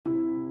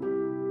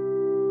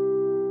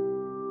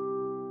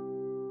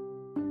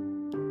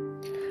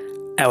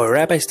Our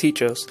rabbis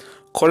teach us,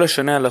 כל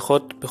השנה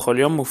הלכות בכל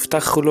יום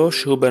מובטח לו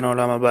שהוא בן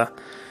העולם הבא.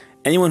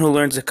 Anyone who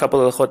learns a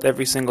couple of halachot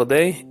every single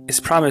day is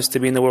promised to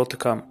be in the world to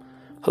come.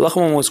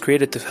 Halacha was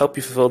created to help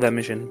you fulfill that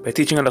mission by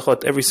teaching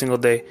halachot every single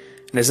day,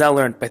 and is now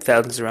learned by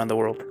thousands around the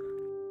world.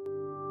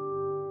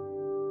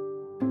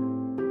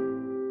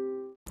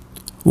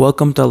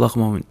 Welcome to Halacha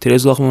Moment.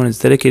 Today's Halacha Moment is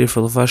dedicated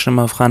for L'Refua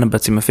Shlema of Chana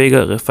Bat Tzima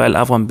Feiga, Rafael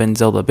Avram ben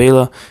Zelda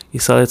Bela,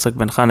 Yisrael Yitzchak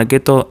ben Chana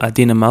Gittel,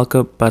 Adina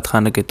Malka bat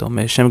Chana Gittel.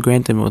 May Hashem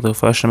grant them with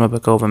L'Refua Shlema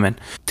b'Kov, amen.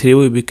 Today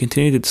we will be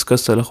continuing to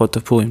discuss the halachot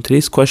of Purim.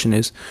 Today's question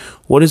is,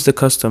 what is the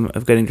custom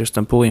of getting dressed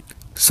on Purim?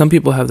 Some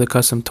people have the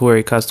custom to wear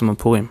a costume on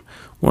Purim.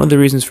 One of the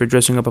reasons for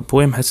dressing up on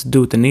Purim has to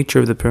do with the nature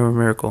of the Purim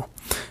miracle,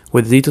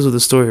 where the details of the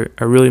story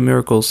are really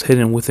miracles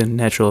hidden within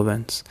natural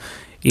events.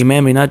 A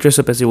man may not dress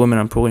up as a woman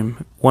on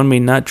Purim. One may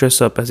not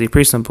dress up as a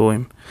priest on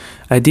Purim.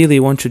 Ideally,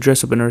 one should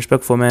dress up in a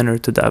respectful manner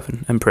to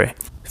daven and pray.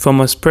 If one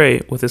must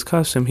pray with his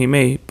costume, he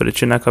may, but it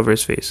should not cover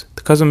his face.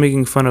 The custom of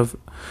making fun of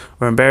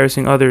or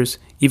embarrassing others,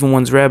 even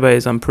one's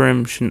rabbis on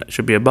Purim,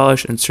 should be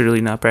abolished and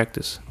certainly not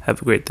practiced.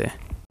 Have a great day.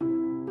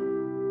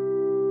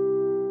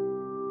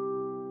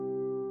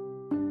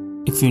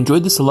 If you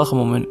enjoyed this Halacha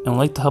Moment and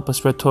would like to help us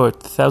spread Torah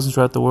to thousands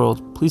throughout the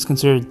world, please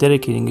consider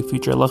dedicating a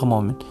future Halacha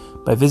Moment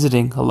by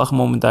visiting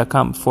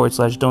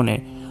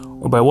halachamoment.com/donate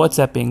or by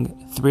WhatsApping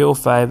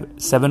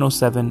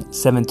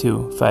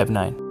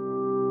 305-707-7259.